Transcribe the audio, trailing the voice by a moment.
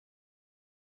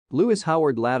Lewis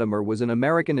Howard Latimer was an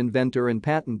American inventor and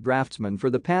patent draftsman for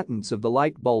the patents of the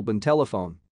light bulb and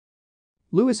telephone.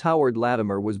 Lewis Howard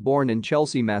Latimer was born in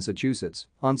Chelsea, Massachusetts,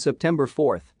 on September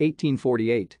 4,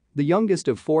 1848, the youngest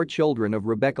of 4 children of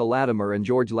Rebecca Latimer and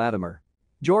George Latimer.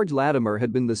 George Latimer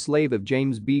had been the slave of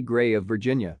James B. Gray of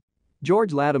Virginia.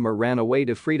 George Latimer ran away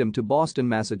to freedom to Boston,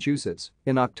 Massachusetts,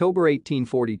 in October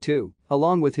 1842,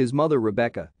 along with his mother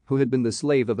Rebecca, who had been the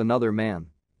slave of another man.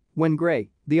 When Gray,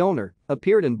 the owner,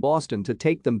 appeared in Boston to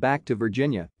take them back to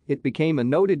Virginia, it became a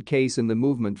noted case in the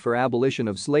movement for abolition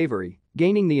of slavery,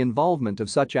 gaining the involvement of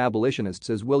such abolitionists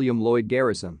as William Lloyd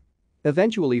Garrison.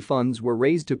 Eventually, funds were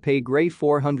raised to pay Gray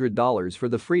 $400 for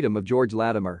the freedom of George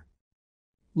Latimer.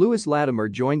 Lewis Latimer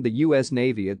joined the U.S.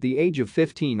 Navy at the age of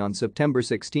 15 on September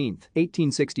 16,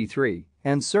 1863,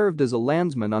 and served as a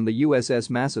landsman on the USS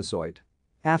Massasoit.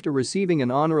 After receiving an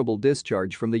honorable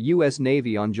discharge from the U.S.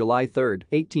 Navy on July 3,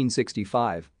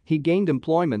 1865, he gained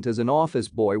employment as an office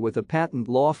boy with a patent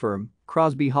law firm,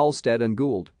 Crosby, Halstead &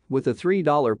 Gould, with a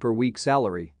 $3 per week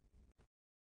salary.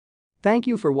 Thank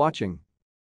you for watching.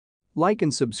 Like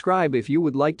and subscribe if you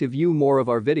would like to view more of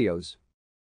our videos.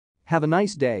 Have a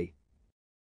nice day.